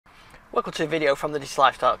Welcome to a video from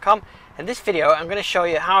thedigitallife.com. In this video I'm going to show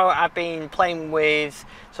you how I've been playing with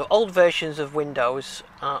some old versions of Windows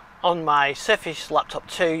on my Surface Laptop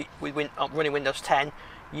 2 with running Windows 10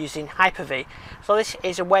 using Hyper-V. So this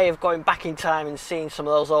is a way of going back in time and seeing some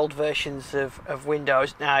of those old versions of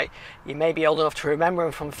Windows. Now you may be old enough to remember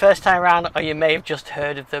them from the first time around, or you may have just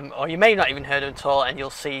heard of them, or you may not even heard of them at all, and you'll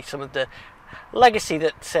see some of the legacy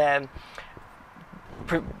that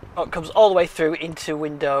comes all the way through into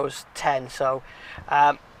Windows 10. So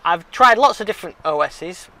I've tried lots of different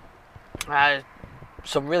OSs,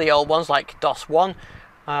 some really old ones like DOS 1,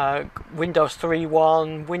 Windows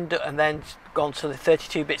 3.1, and then gone to the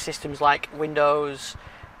 32-bit systems like Windows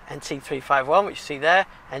NT351, which you see there,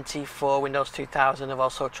 NT4, Windows 2000. I've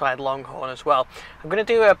also tried Longhorn as well. I'm going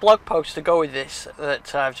to do a blog post to go with this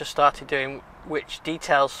that I've just started doing, which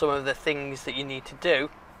details some of the things that you need to do.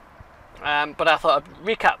 But I thought I'd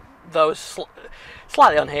recap those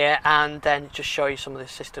slightly on here and then just show you some of the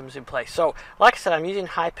systems in place. So like I said, I'm using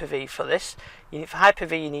Hyper-V for this. For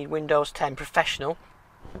Hyper-V you need Windows 10 Professional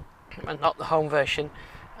and not the home version,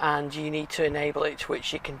 and you need to enable it,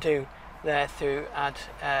 which you can do there through add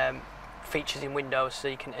features in Windows, so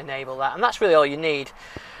you can enable that, and that's really all you need.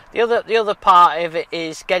 The other part of it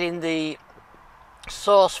is getting the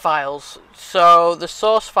source files. So the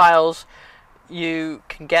source files you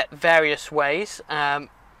can get various ways.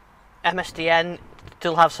 MSDN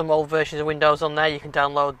still have some old versions of Windows on there. You can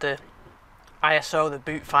download the ISO, the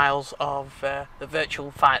boot files of the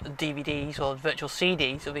virtual DVDs or virtual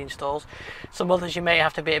CDs of the installs. Some others you may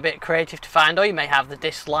have to be a bit creative to find, or you may have the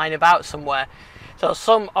disks lying about somewhere. So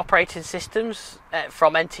some operating systems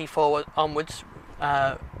from NT4 onwards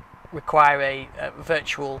require a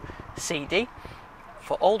virtual CD.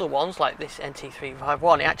 For older ones like this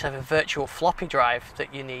NT351, you actually have a virtual floppy drive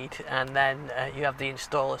that you need, and then you have the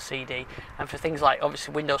installer CD. And for things like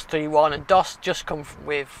obviously Windows 3.1 and DOS just come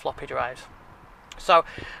with floppy drives. So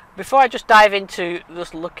before I just dive into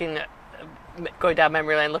just looking at going down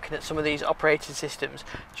memory lane, looking at some of these operating systems,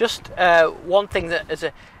 just one thing that as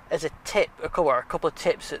a tip, a couple of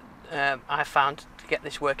tips that I found to get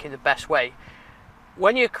this working the best way.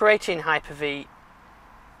 When you're creating Hyper-V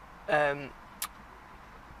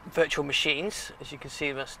virtual machines, as you can see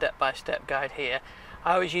in my step-by-step guide here,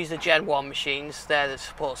 I always use the Gen 1 machines there that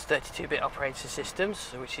supports 32-bit operating systems,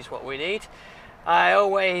 which is what we need. I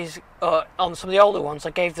always, on some of the older ones, I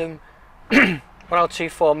gave them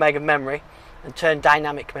 1024 meg of memory and turned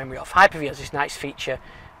dynamic memory off. Hyper-V has this nice feature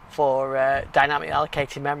for dynamic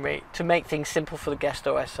allocated memory. To make things simple for the guest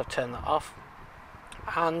OS, I've turned that off.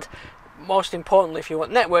 And most importantly, if you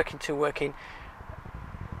want networking to working,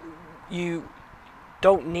 you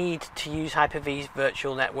don't need to use Hyper-V's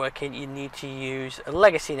virtual networking. You need to use a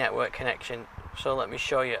legacy network connection. So let me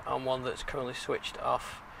show you on one that's currently switched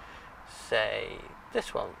off, say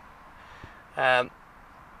this one. Here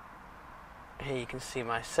you can see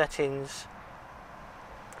my settings.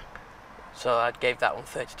 So I gave that one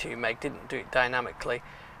 32 meg, didn't do it dynamically,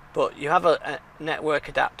 but you have a network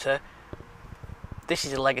adapter. This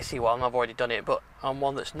is a legacy one, I've already done it, but on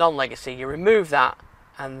one that's non-legacy you remove that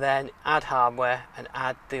and then add hardware and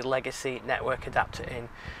add the legacy network adapter in.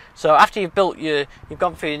 So after you've built you've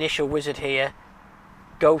gone through the initial wizard here,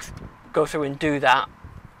 go through and do that.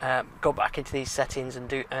 Go back into these settings and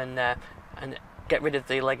get rid of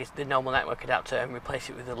the normal network adapter and replace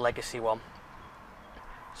it with the legacy one.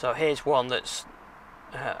 So here's one that's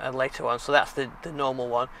a later one. So that's the normal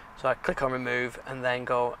one. So I click on remove and then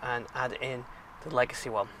go and add in the legacy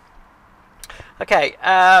one. Okay,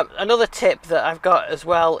 another tip that I've got as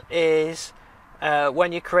well is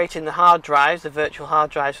when you're creating the hard drives, the virtual hard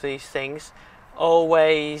drives for these things,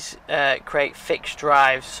 always create fixed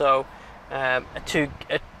drives. So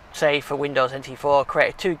say for Windows NT4,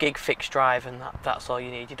 create a 2 gig fixed drive, and that's all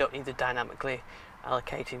you need. You don't need the dynamically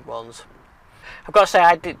allocated ones. I've got to say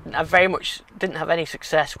I very much didn't have any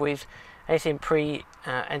success with anything pre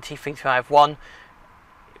NT351.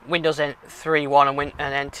 Windows 3.1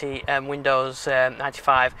 and Windows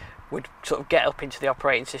 95 would sort of get up into the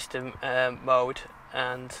operating system mode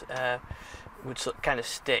and would sort of kind of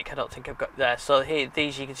stick. I don't think I've got there. So here,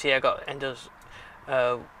 these you can see I've got Windows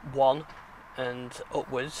 1 and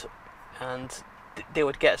upwards, and they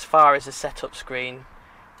would get as far as the setup screen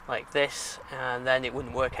like this, and then it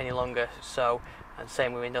wouldn't work any longer. So, and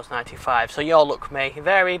same with Windows 95. So your luck may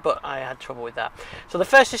vary, but I had trouble with that. So the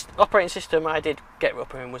first operating system I did get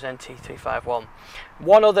up in was NT351.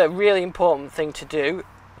 One other really important thing to do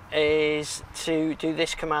is to do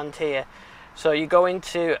this command here. So you go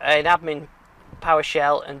into an admin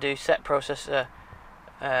PowerShell and do set processor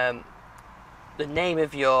the name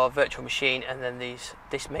of your virtual machine, and then this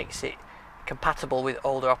makes it compatible with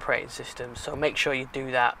older operating systems. So make sure you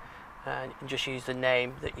do that and just use the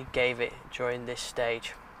name that you gave it during this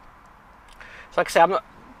stage. So like I say,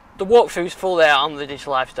 the walkthrough is full there on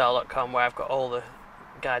thedigital-lifestyle.com, where I've got all the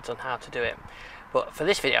guides on how to do it. But for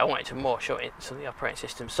this video, I wanted to more show it some of the operating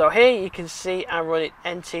systems. So here you can see I'm running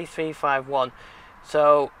NT351.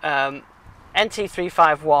 So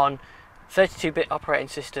NT351, 32-bit operating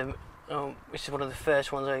system, which is one of the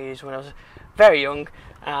first ones I used when I was very young,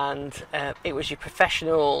 and it was your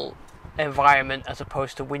professional environment as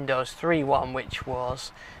opposed to Windows 3.1, which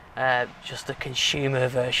was just the consumer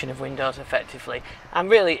version of Windows effectively. And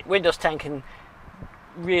really, Windows 10 can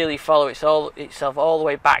really follow itself all the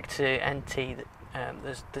way back to NT.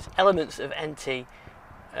 There's elements of NT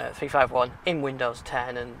 351 in Windows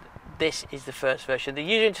 10, and this is the first version. The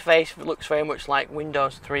user interface looks very much like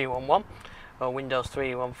Windows 3.1 or Windows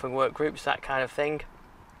 3.1 for workgroups, that kind of thing.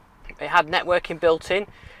 It had networking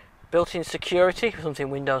built-in security, something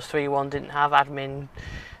Windows 3.1 didn't have, admin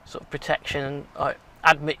sort of protection, or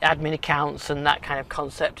admin accounts and that kind of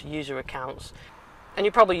concept, user accounts. And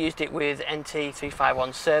you probably used it with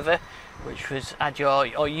NT351 server, which was had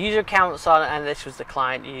your user accounts on, and this was the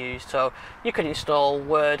client you used. So you could install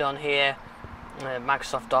Word on here,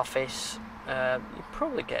 Microsoft Office. You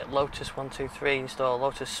probably get Lotus 123, install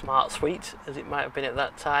Lotus Smart Suite as it might have been at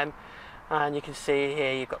that time. And you can see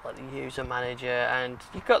here you've got like the user manager, and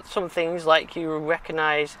you've got some things like you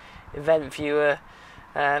recognize event viewer.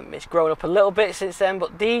 It's grown up a little bit since then,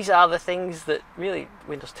 but these are the things that really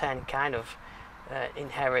Windows 10 kind of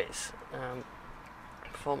inherits.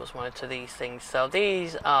 Performance monitor, these things. So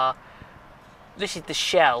this is the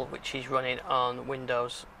shell which is running on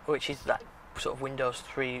Windows, which is that sort of Windows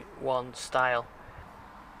 3.1 style.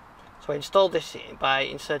 So I installed this by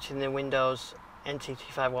inserting the Windows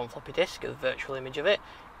NT351 floppy disk, a virtual image of it,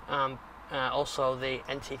 also the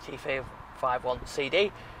NT351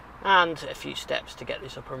 CD, and a few steps to get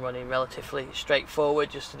this up and running. Relatively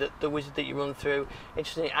straightforward, just the wizard that you run through.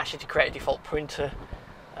 Interesting, it asks you to create a default printer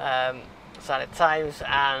at times,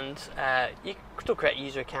 and you can still create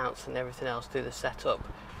user accounts and everything else, do the setup.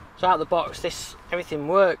 So out of the box, everything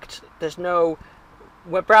worked. There's no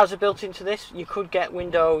web browser built into this. You could get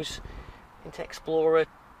Windows Internet Explorer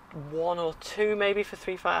 1 or 2 maybe for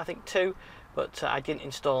 3.5, I think 2, but I didn't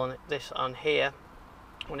install this on here.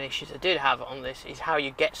 One of the issues I did have on this is how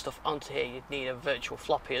you get stuff onto here. You'd need a virtual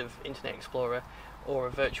floppy of Internet Explorer or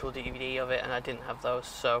a virtual DVD of it, and I didn't have those,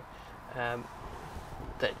 so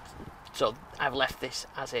so I've left this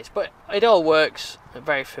as is. But it all works,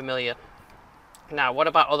 very familiar. Now, what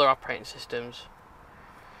about other operating systems?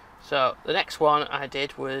 So the next one I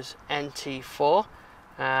did was NT4,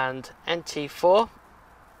 and NT4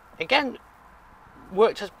 again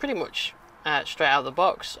worked as pretty much straight out of the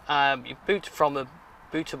box. You boot from a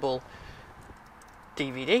bootable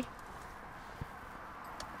DVD. It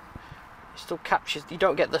still captures, you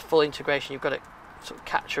don't get the full integration, you've got to sort of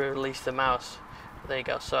capture and release the mouse. There you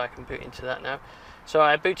go, so I can boot into that now. So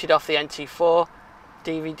I booted off the NT4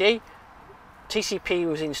 DVD. TCP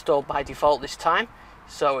was installed by default this time,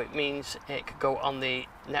 so it means it could go on the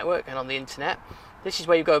network and on the internet. This is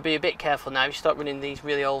where you've got to be a bit careful now. If you start running these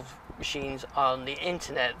really old machines on the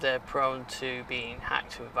internet, they're prone to being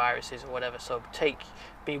hacked with viruses or whatever, so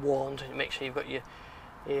be warned and make sure you've got your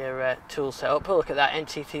tools set up. But look at that,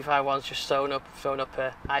 NT351's just thrown up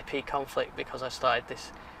a IP conflict because I started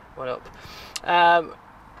this one up.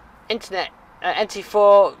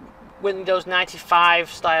 NT4 Windows 95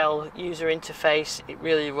 style user interface. It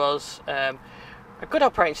really was a good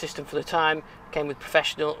operating system for the time. Came with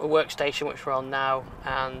professional workstation, which we're on now,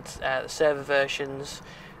 and the server versions.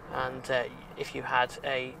 And if you had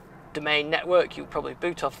a domain network, you would probably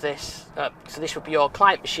boot off this. So this would be your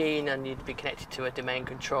client machine, and you'd be connected to a domain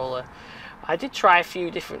controller. I did try a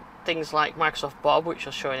few different things like Microsoft Bob, which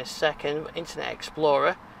I'll show in a second. Internet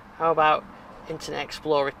Explorer. How about Internet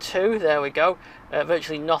Explorer 2? There we go.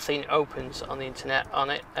 Virtually nothing opens on the internet on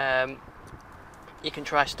it. You can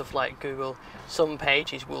try stuff like Google. Some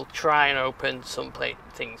pages will try and open,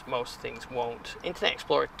 most things won't. Internet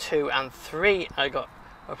Explorer 2 and 3 I got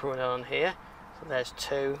up and running on here. So there's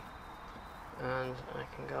 2, and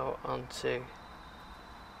I can go on to,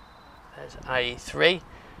 there's IE3.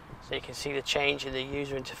 So you can see the change in the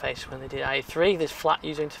user interface when they did IE3. This flat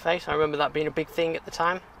user interface, I remember that being a big thing at the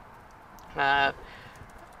time. A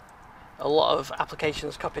lot of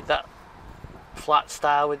applications copied that flat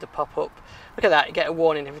style with the pop-up. Look at that, you get a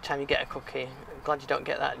warning every time you get a cookie. I'm glad you don't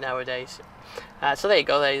get that nowadays. So there you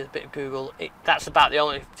go, there's a bit of Google. That's about the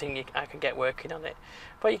only thing I can get working on it.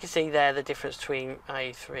 But you can see there the difference between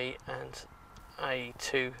IE3 and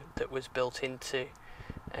IE2 that was built into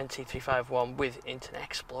NT351 with Internet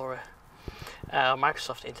Explorer,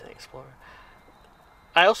 Microsoft Internet Explorer.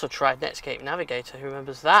 I also tried Netscape Navigator. Who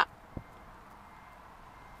remembers that?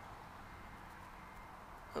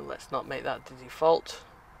 And let's not make that the default.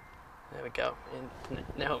 There we go.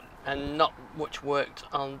 No, and not much worked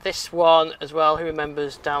on this one as well. Who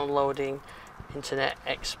remembers downloading Internet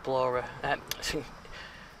Explorer?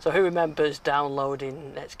 So who remembers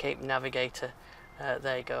downloading Netscape Navigator?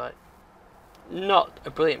 There you go. Not a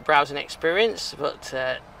brilliant browsing experience, but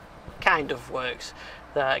kind of works.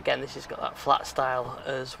 Again, this has got that flat style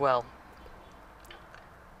as well.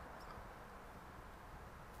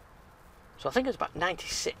 So I think it was about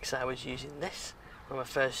 96 I was using this on my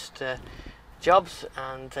first jobs,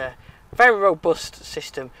 and very robust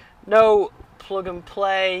system. No plug and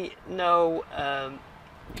play, no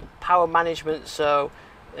power management, so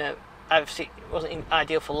obviously it wasn't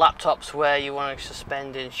ideal for laptops where you want to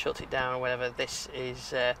suspend and shut it down or whatever. This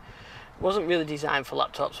is wasn't really designed for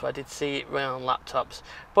laptops, so I did see it run on laptops.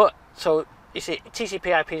 But so you see,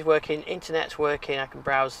 TCP/IP is working, internet's working. I can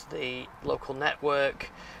browse the local network.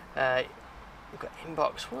 We've got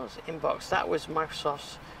Inbox. What was Inbox? That was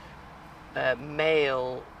Microsoft's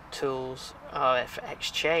mail tools for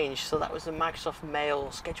Exchange. So that was the Microsoft Mail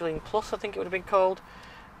Scheduling Plus, I think it would have been called,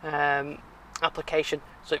 application.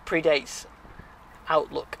 So it predates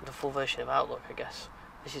Outlook, the full version of Outlook, I guess.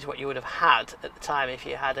 This is what you would have had at the time if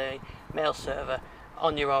you had a mail server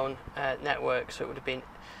on your own network. So it would have been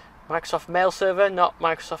Microsoft Mail Server, not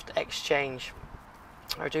Microsoft Exchange.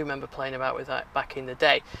 I do remember playing about with that back in the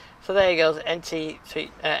day. So there you go,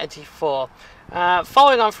 NT4.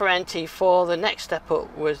 Following on from NT4, the next step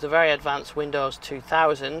up was the very advanced Windows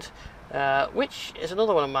 2000, which is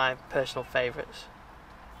another one of my personal favourites.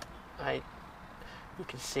 You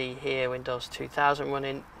can see here Windows 2000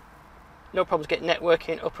 running. No problems getting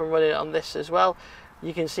networking up and running on this as well.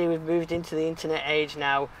 You can see we've moved into the internet age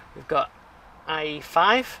now. We've got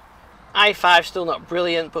IE5. IE5 still not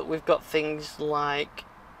brilliant, but we've got things like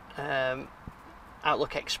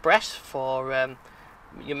Outlook Express for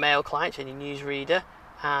your mail client and your newsreader,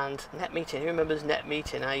 and NetMeeting. Who remembers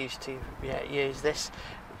NetMeeting? I used to use this.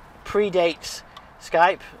 Predates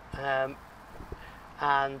Skype,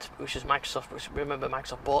 and which is Microsoft. Remember,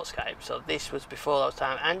 Microsoft bought Skype, so this was before those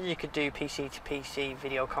times. And you could do PC to PC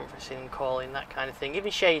video conferencing, calling, that kind of thing.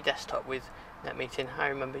 Even share your desktop with NetMeeting. I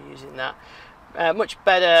remember using that. Much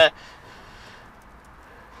better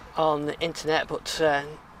on the internet, but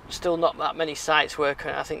still not that many sites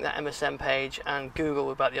working. I think that MSN page and Google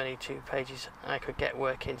were about the only two pages I could get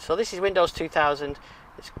working. So this is Windows 2000.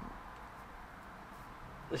 This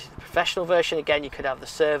is the professional version. Again, you could have the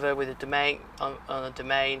server with a domain on a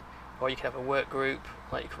domain, or you could have a work group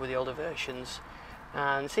like you could with the older versions.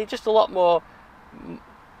 And see, just a lot more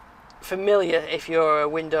familiar if you're a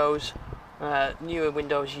Windows newer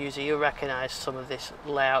Windows user. You'll recognize some of this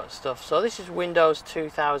layout stuff. So this is Windows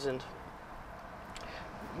 2000.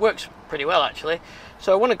 Works pretty well actually.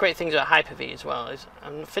 So one of the great things about Hyper-V as well is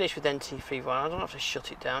I'm finished with NT3. I don't have to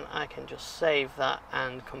shut it down. I can just save that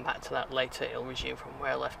and come back to that later. It'll resume from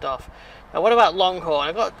where I left off. Now what about Longhorn?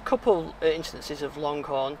 I've got a couple instances of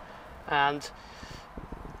Longhorn, and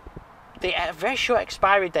they had a very short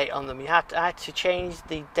expiry date on them. I had to change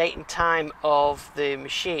the date and time of the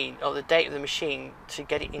machine, or the date of the machine, to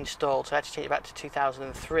get it installed. So I had to change it back to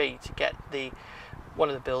 2003 to get one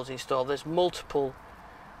of the builds installed. There's multiple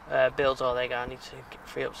builds. Oh, there you go. I need to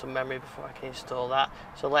free up some memory before I can install that.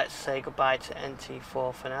 So let's say goodbye to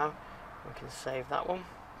NT4 for now. We can save that one.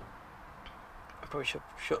 I probably should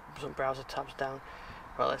shut some browser tabs down.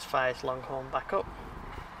 Right, let's fire this Longhorn back up.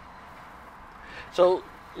 So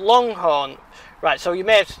Longhorn, right, so you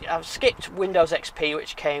may have skipped Windows XP,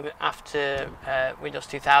 which came after Windows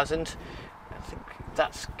 2000. I think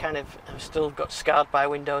that's kind of, I've still got scarred by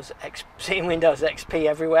seeing Windows XP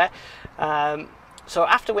everywhere. So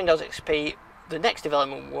after Windows XP, the next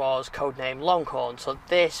development was codenamed Longhorn. So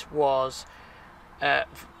this was an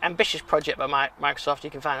ambitious project by Microsoft. You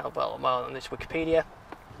can find out about more on this Wikipedia.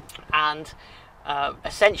 And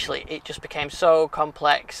essentially it just became so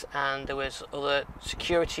complex, and there was other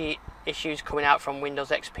security issues coming out from Windows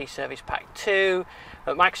XP Service Pack 2.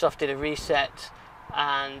 But Microsoft did a reset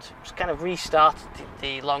and kind of restarted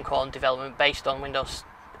the Longhorn development based on Windows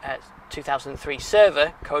 2003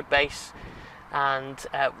 Server code base, and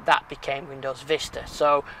that became Windows Vista.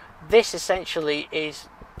 So this essentially is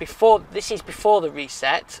before the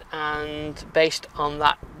reset, and based on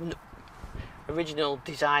that original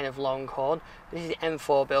design of Longhorn. This is the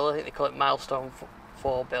M4 build. I think they call it Milestone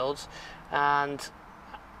 4 builds, and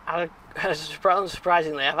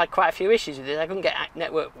unsurprisingly, I've had quite a few issues with it. I couldn't get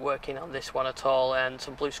network working on this one at all, and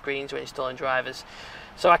some blue screens when installing drivers.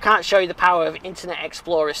 So I can't show you the power of Internet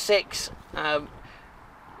Explorer 6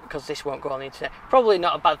 because this won't go on the internet. Probably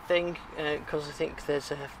not a bad thing because I think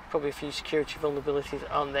there's probably a few security vulnerabilities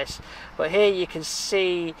on this. But here you can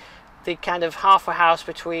see the kind of halfway house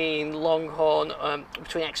between Longhorn,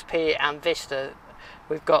 between XP and Vista.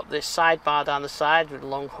 We've got this sidebar down the side with the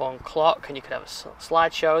Longhorn clock, and you could have a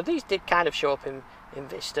slideshow. These did kind of show up in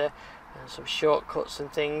Vista, and some shortcuts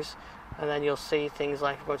and things. And then you'll see things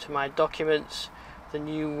like, go to my documents, the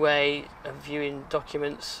new way of viewing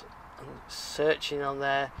documents and searching on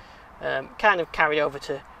there, kind of carried over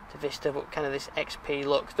to Vista, but kind of this XP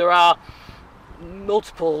look. There are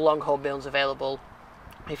multiple Longhorn builds available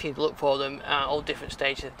if you look for them at all different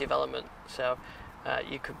stages of development. So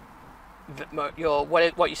you could,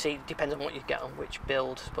 what you see depends on what you get on which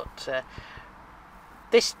build. But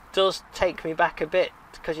this does take me back a bit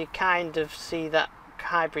because you kind of see that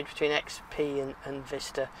hybrid between XP and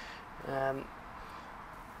Vista.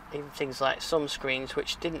 Even things like some screens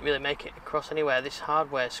which didn't really make it across anywhere. This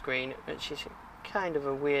hardware screen, which is kind of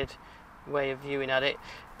a weird way of viewing at it,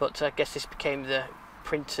 but I guess this became the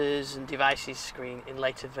printers and devices screen in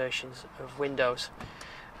later versions of Windows.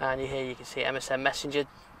 And here you can see MSN Messenger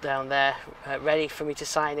down there, ready for me to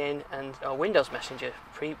sign in, and Windows Messenger,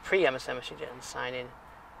 pre MSN Messenger, and sign in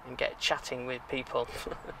and get chatting with people.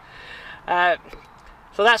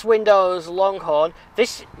 So that's Windows Longhorn.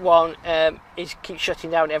 This one keeps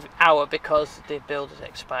shutting down every hour because the build has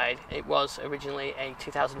expired. It was originally a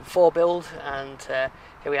 2004 build, and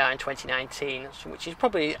here we are in 2019, which is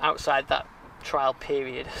probably outside that trial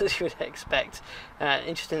period, as you would expect.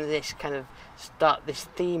 Interesting, this kind of this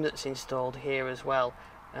theme that's installed here as well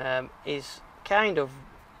is kind of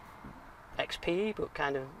XP, but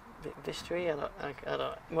kind of Vista-y. I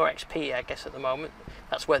don't, more XP, I guess, at the moment.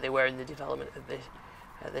 That's where they were in the development of this.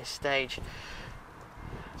 At this stage.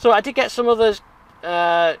 So I did get some others,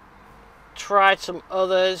 tried some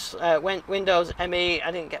others, Windows ME,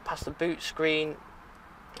 I didn't get past the boot screen,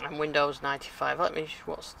 and Windows 95.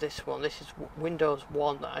 What's this one? This is Windows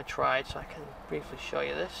 1 that I tried, so I can briefly show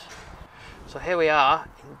you this. So here we are,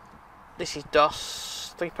 this is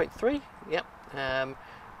DOS 3.3, yep, and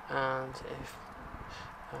if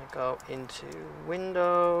I go into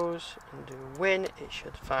Windows and do Win, it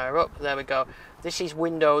should fire up. There we go. This is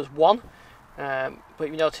Windows 1, but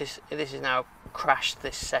you notice this is now crashed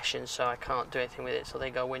this session, so I can't do anything with it. So there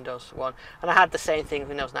you go, Windows 1. And I had the same thing with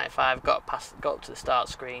Windows 95, got up to the start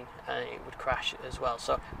screen, and it would crash as well.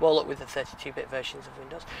 So more luck with the 32-bit versions of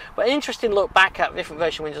Windows. But an interesting look back at different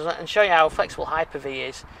versions of Windows and show you how flexible Hyper-V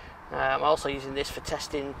is. I'm also using this for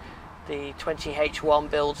testing the 20H1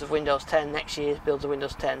 builds of Windows 10, next year's builds of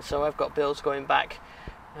Windows 10. So I've got builds going back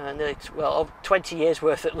nearly 20 years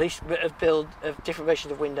worth at least of different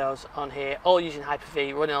versions of Windows on here, all using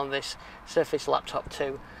Hyper-V, running on this Surface laptop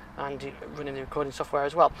too, and running the recording software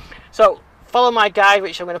as well. So follow my guide,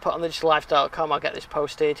 which I'm going to put on thedigital-lifestyle.com. I'll get this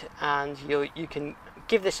posted, and you can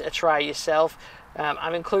give this a try yourself.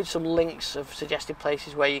 I've included some links of suggested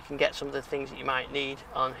places where you can get some of the things that you might need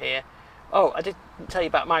on here. Oh, I didn't tell you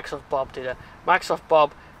about Microsoft Bob, did I? Microsoft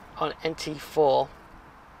Bob on NT4.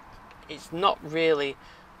 It's not really...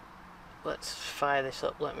 Let's fire this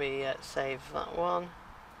up. Let me save that one.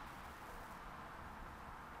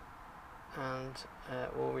 And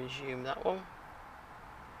we'll resume that one.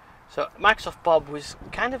 So Microsoft Bob was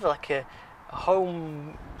kind of like a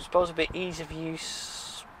home, supposedly ease of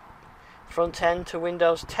use front end to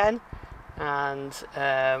Windows 10. And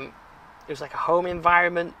it was like a home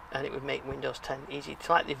environment, and it would make Windows 10 easy. It's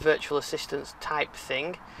like the virtual assistants type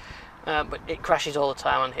thing, but it crashes all the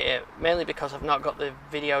time on here, mainly because I've not got the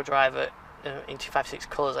video driver in 256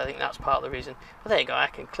 colours. I think that's part of the reason. But there you go, I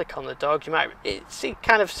can click on the dog. You might see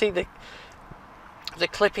the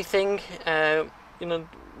clippy thing, you know,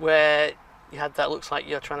 where you had that looks like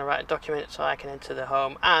you're trying to write a document, so I can enter the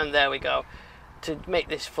home, and there we go. To make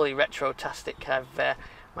this fully retro-tastic, I've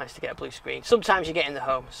managed to get a blue screen. Sometimes you get in the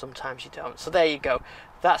home, sometimes you don't. So there you go.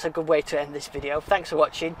 That's a good way to end this video. Thanks for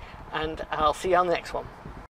watching, and I'll see you on the next one.